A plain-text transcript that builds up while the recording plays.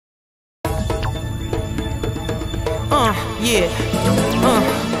Yeah.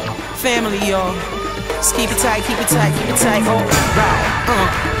 Family, y'all. Just keep it tight, keep it tight, keep it tight. All right.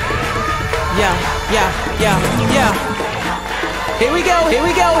 Yeah. Here we go, here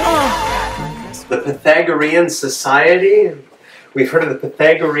we go. The Pythagorean Society. We've heard of the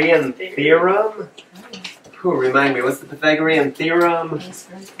Pythagorean theorem. Who remind me, what's the Pythagorean theorem?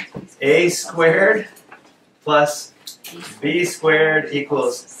 A squared plus b squared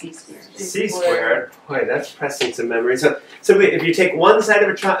equals c squared. Boy, that's pressing some memory. So if you take one side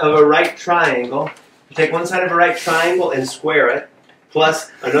of a right triangle, and square it,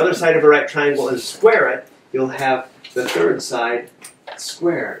 plus another side of a right triangle and square it, you'll have the third side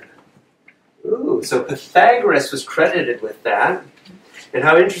squared. Ooh, so Pythagoras was credited with that. And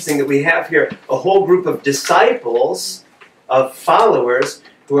how interesting that we have here a whole group of disciples, of followers,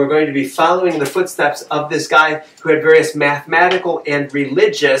 who are going to be following the footsteps of this guy who had various mathematical and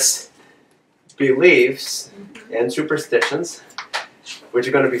religious beliefs and superstitions, which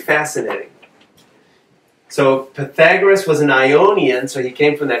are going to be fascinating. So Pythagoras was an Ionian, so he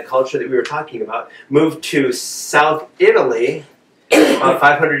came from that culture that we were talking about, moved to South Italy about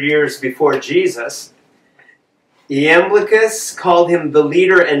 500 years before Jesus. Iamblichus called him the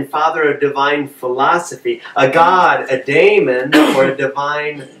leader and father of divine philosophy, a god, a daemon, or a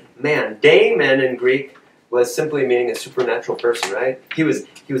divine man. Daemon in Greek was simply meaning a supernatural person, right? He was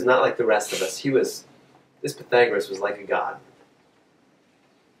not like the rest of us. This Pythagoras was like a god.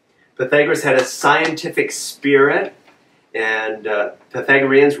 Pythagoras had a scientific spirit, and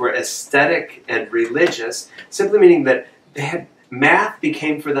Pythagoreans were aesthetic and religious, simply meaning that math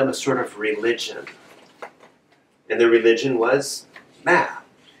became for them a sort of religion. And their religion was math.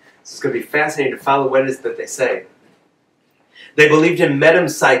 So it's going to be fascinating to follow what it is that they say. They believed in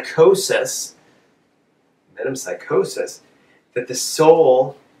metempsychosis, that the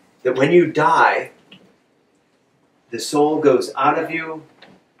soul, that when you die, the soul goes out of you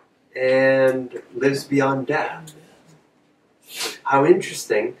and lives beyond death. How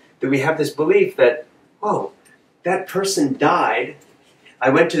interesting that we have this belief that, whoa, that person died.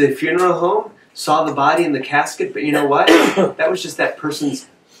 I went to the funeral home, saw the body in the casket, but you know what? That was just that person's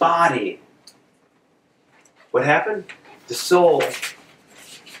body. What happened? The soul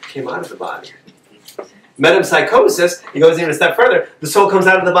came out of the body. Metempsychosis, he goes even a step further. The soul comes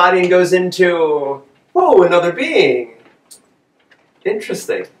out of the body and goes into, whoa, another being.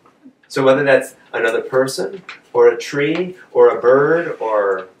 Interesting. So whether that's another person, or a tree, or a bird,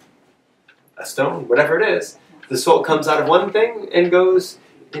 or a stone, whatever it is, the soul comes out of one thing and goes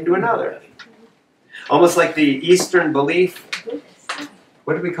into another. Almost like the Eastern belief,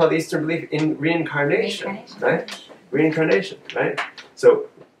 what do we call the Eastern belief? In reincarnation, right? Reincarnation, right? So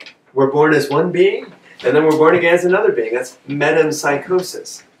we're born as one being, and then we're born again as another being. That's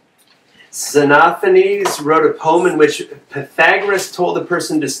metempsychosis. Xenophanes wrote a poem in which Pythagoras told a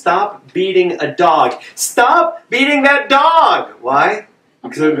person to stop beating a dog. Stop beating that dog! Why?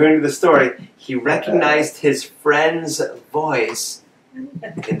 Because according to the story, he recognized his friend's voice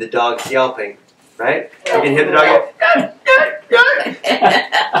in the dog's yelping. Right? You can hear the dog go,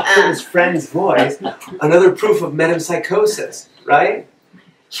 his friend's voice. Another proof of metempsychosis, right?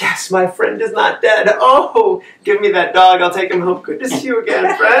 Yes, my friend is not dead. Oh, give me that dog. I'll take him home. Good to see you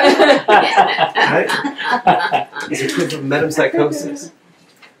again, friend. Right? It's a proof of metempsychosis.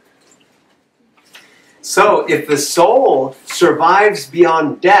 So, if the soul survives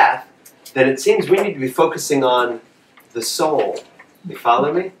beyond death, then it seems we need to be focusing on the soul. You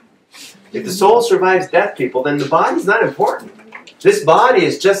follow me? If the soul survives death, people, then the body's not important. This body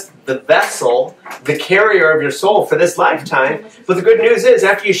is just the vessel, the carrier of your soul for this lifetime. But the good news is,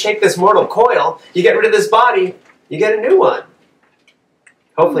 after you shake this mortal coil, you get rid of this body, you get a new one.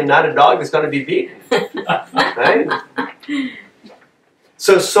 Hopefully not a dog that's going to be beaten. Right?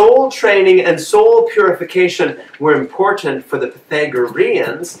 So soul training and soul purification were important for the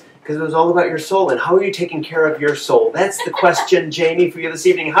Pythagoreans, because it was all about your soul. And how are you taking care of your soul? That's the question, Janie, for you this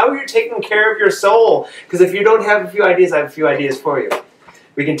evening. How are you taking care of your soul? Because if you don't have a few ideas, I have a few ideas for you.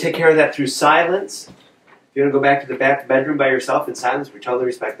 We can take care of that through silence. If you want to go back to the back bedroom by yourself in silence, we totally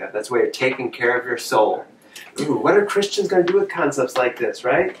respect that. That's a way of taking care of your soul. Ooh, what are Christians going to do with concepts like this,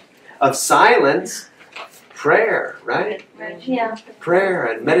 right? Of silence, prayer, right? Yeah. Prayer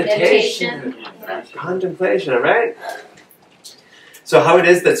and meditation. And contemplation, right? So how it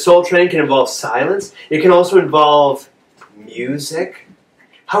is that soul training can involve silence. It can also involve music.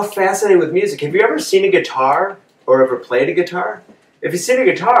 How fascinating with music. Have you ever seen a guitar or ever played a guitar? If you've seen a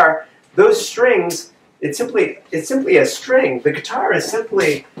guitar, those strings, it's simply a string. The guitar is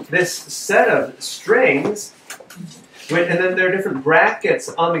simply this set of strings And then there are different brackets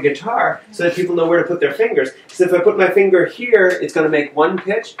on the guitar so that people know where to put their fingers. So if I put my finger here, it's going to make one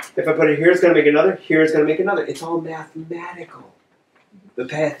pitch. If I put it here, it's going to make another. Here, it's going to make another. It's all mathematical. The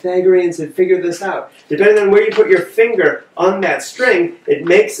Pythagoreans had figured this out. Depending on where you put your finger on that string, it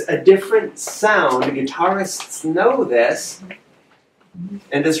makes a different sound. Guitarists know this.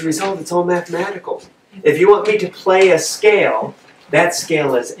 And as a result, it's all mathematical. If you want me to play a scale, that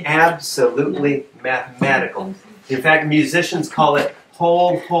scale is absolutely mathematical. In fact, musicians call it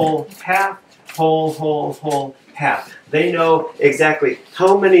whole, whole, half, whole, whole, whole, half. They know exactly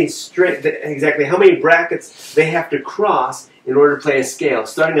how many brackets they have to cross in order to play a scale,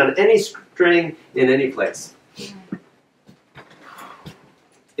 starting on any string in any place.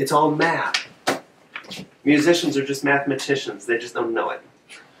 It's all math. Musicians are just mathematicians. They just don't know it.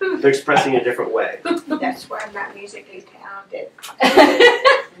 They're expressing a different way. That's why I'm not musically talented.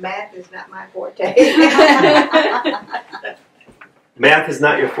 Math is not my forte. Math is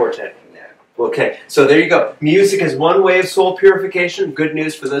not your forte. Okay, so there you go. Music is one way of soul purification. Good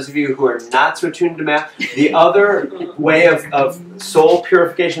news for those of you who are not so tuned to math. The other way of soul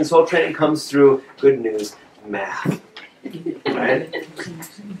purification, soul training comes through, good news, math. Right?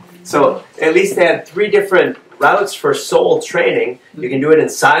 So at least they had 3 different routes for soul training. You can do it in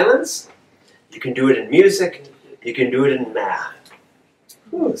silence, you can do it in music, you can do it in math.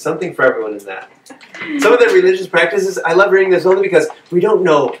 Ooh, something for everyone in that. Some of the religious practices, I love reading this only because we don't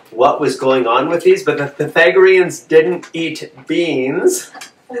know what was going on with these, but the Pythagoreans didn't eat beans.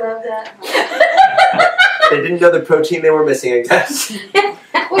 I love that. They didn't know the protein they were missing, I guess.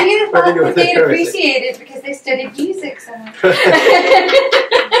 Well, you'd have thought they'd appreciate it because they studied music so much.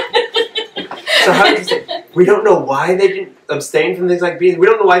 So how do you say, we don't know why they didn't abstain from things like beans. We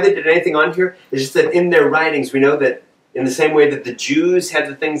don't know why they did anything on here. It's just that in their writings we know that in the same way that the Jews had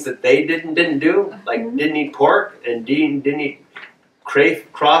the things that they didn't do, like didn't eat pork and didn't eat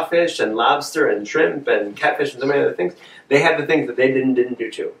crawfish and lobster and shrimp and catfish and so many other things, they had the things that they didn't do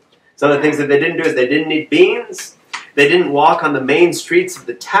too. Some of the things that they didn't do is they didn't eat beans, they didn't walk on the main streets of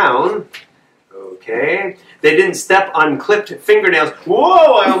the town, okay, they didn't step on clipped fingernails.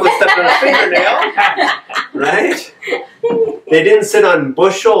 Whoa, I almost stepped on a fingernail, right? They didn't sit on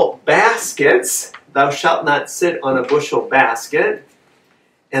bushel baskets. Thou shalt not sit on a bushel basket.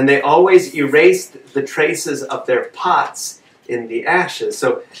 And they always erased the traces of their pots in the ashes.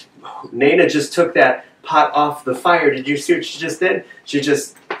 So Nana just took that pot off the fire. Did you see what she just did? She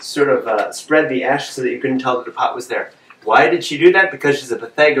just sort of spread the ashes so that you couldn't tell that the pot was there. Why did she do that? Because she's a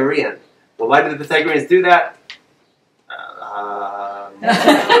Pythagorean. Well, why did the Pythagoreans do that?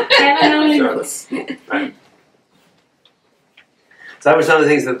 Right. So that was some of the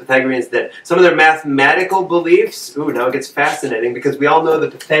things that the Pythagoreans did. Some of their mathematical beliefs, ooh, now it gets fascinating because we all know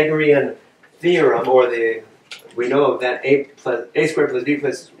the Pythagorean theorem, or we know of that a squared plus b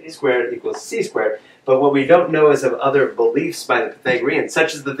plus b squared equals c squared, but what we don't know is of other beliefs by the Pythagoreans,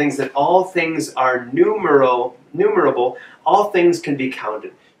 such as the things that all things are numerable, all things can be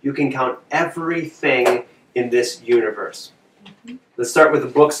counted. You can count everything in this universe. Let's start with the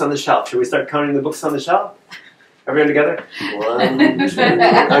books on the shelf. Should we start counting the books on the shelf? Everyone together? 1, 2.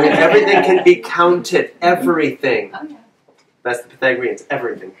 I mean, everything can be counted. Everything. That's the Pythagoreans.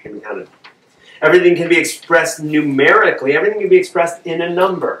 Everything can be counted. Everything can be expressed numerically. Everything can be expressed in a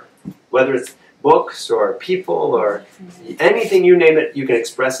number. Whether it's books or people or anything, you name it, you can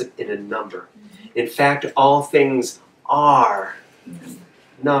express it in a number. In fact, all things are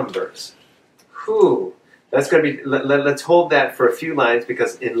numbers. Whew. That's going to be, let's hold that for a few lines,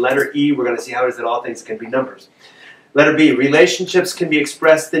 because in letter E we're going to see how it is that all things can be numbers. Letter B, relationships can be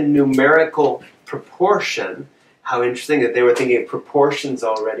expressed in numerical proportion. How interesting that they were thinking of proportions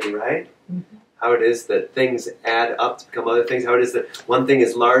already, right? How it is that things add up to become other things. How it is that one thing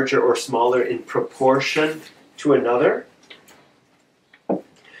is larger or smaller in proportion to another.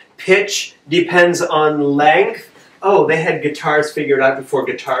 Pitch depends on length. Oh, they had guitars figured out before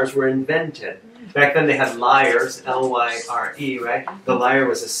guitars were invented. Back then they had lyres, L-Y-R-E, right? The lyre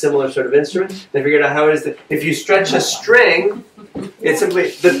was a similar sort of instrument. They figured out how it is that if you stretch a string, it's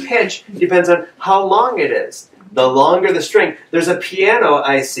simply, the pitch depends on how long it is. The longer the string, there's a piano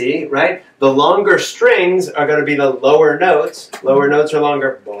I see, right? The longer strings are going to be the lower notes. Lower notes are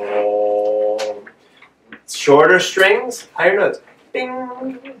longer. Boom. Shorter strings, higher notes.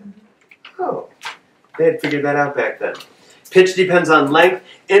 Bing. Oh, they had figured that out back then. Pitch depends on length.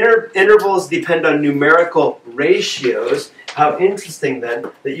 Intervals depend on numerical ratios. How interesting then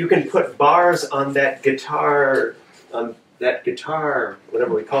that you can put bars on that guitar,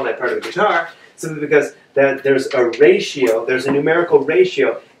 whatever we call that part of the guitar, simply because there's a ratio, there's a numerical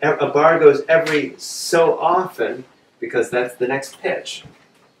ratio. A bar goes every so often, because that's the next pitch.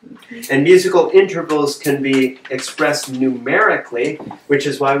 And musical intervals can be expressed numerically, which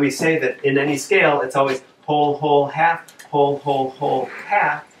is why we say that in any scale, it's always whole, whole, half, whole, whole, whole,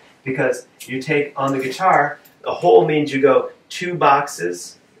 half, because you take on the guitar, a whole means you go 2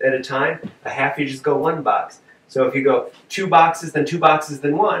 boxes at a time, a half you just go 1 box. So if you go 2 boxes, then 2 boxes,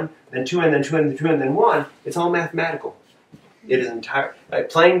 then 1, then 2 and then 2 and then 2 and then 1, it's all mathematical. It is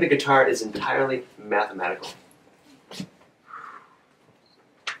playing the guitar is entirely mathematical.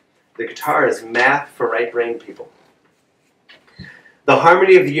 The guitar is math for right-brain people. The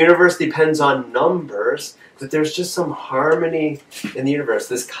harmony of the universe depends on numbers, that there's just some harmony in the universe,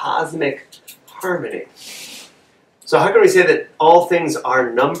 this cosmic harmony. So how can we say that all things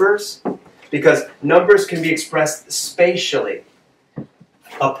are numbers? Because numbers can be expressed spatially.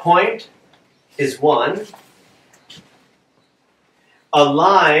 A point is 1. A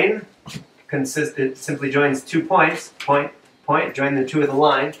line it simply joins 2 points, point, point, join the 2 with a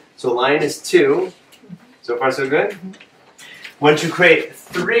line. So a line is 2. So far so good? Once you create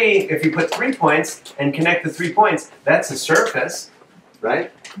 3, if you put 3 points and connect the 3 points, that's a surface,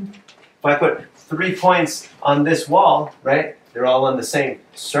 right? If I put 3 points on this wall, right, they're all on the same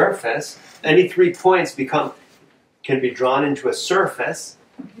surface. Any 3 points can be drawn into a surface.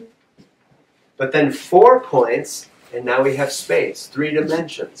 But then 4 points, and now we have space, 3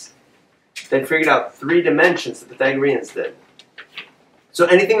 dimensions. They figured out 3 dimensions, the Pythagoreans did. So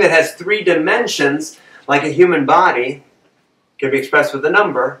anything that has 3 dimensions, like a human body, can be expressed with the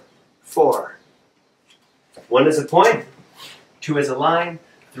number 4. 1 is a point, 2 is a line,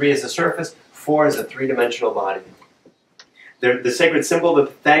 3 is a surface, 4 is a 3-dimensional body. The sacred symbol of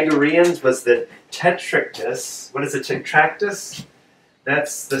the Pythagoreans was the tetractys. What is a tetractys?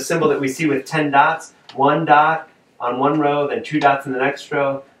 That's the symbol that we see with 10 dots. 1 dot on one row, then 2 dots in the next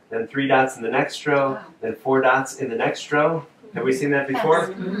row, then 3 dots in the next row, then 4 dots in the next row. Have we seen that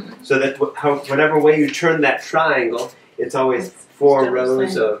before? So that whatever way you turn that triangle, it's always 4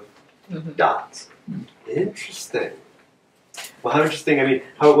 rows of dots. Interesting. Well, how interesting, I mean,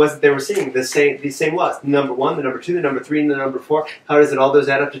 how it was that they were seeing these same laws. The number 1, the number 2, the number 3, and the number 4. How does it all those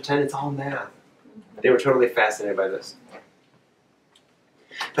add up to 10? It's all math. They were totally fascinated by this.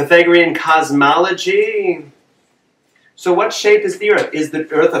 Pythagorean cosmology. So what shape is the Earth? Is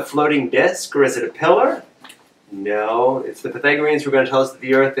the Earth a floating disk, or is it a pillar? No, it's the Pythagoreans who are going to tell us that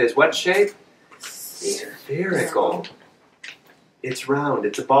the Earth is what shape? Spherical. It's round,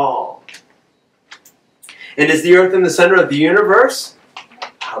 it's a ball. And is the Earth in the center of the universe?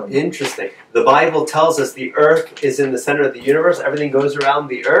 How interesting. The Bible tells us the Earth is in the center of the universe. Everything goes around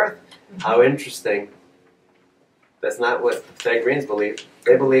the Earth. How interesting. That's not what the Pythagoreans believe.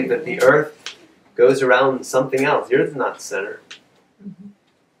 They believe that the Earth goes around something else. The Earth is not the center.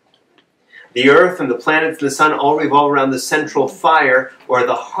 The Earth and the planets and the sun all revolve around the central fire, or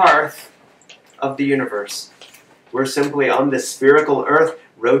the hearth of the universe. We're simply on this spherical Earth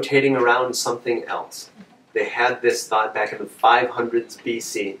rotating around something else. They had this thought back in the 500s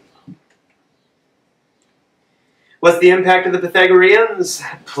BC. What's the impact of the Pythagoreans?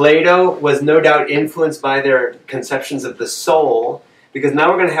 Plato was no doubt influenced by their conceptions of the soul, because now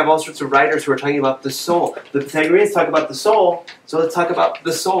we're going to have all sorts of writers who are talking about the soul. The Pythagoreans talk about the soul, so let's talk about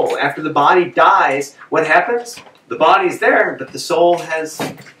the soul. After the body dies, what happens? The body's there, but the soul has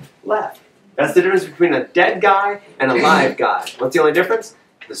left. That's the difference between a dead guy and a live guy. What's the only difference?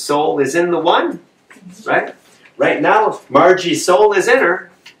 The soul is in the one. Right? Right now, Margie's soul is in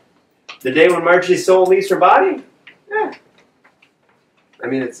her. The day when Margie's soul leaves her body, I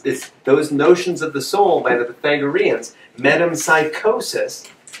mean, it's those notions of the soul by the Pythagoreans,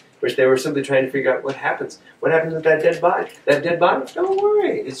 metempsychosis, which they were simply trying to figure out what happens. What happens with that dead body? That dead body? Don't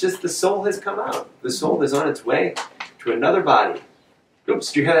worry. It's just the soul has come out. The soul is on its way to another body.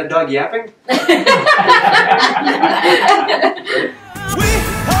 Oops, do you hear that dog yapping?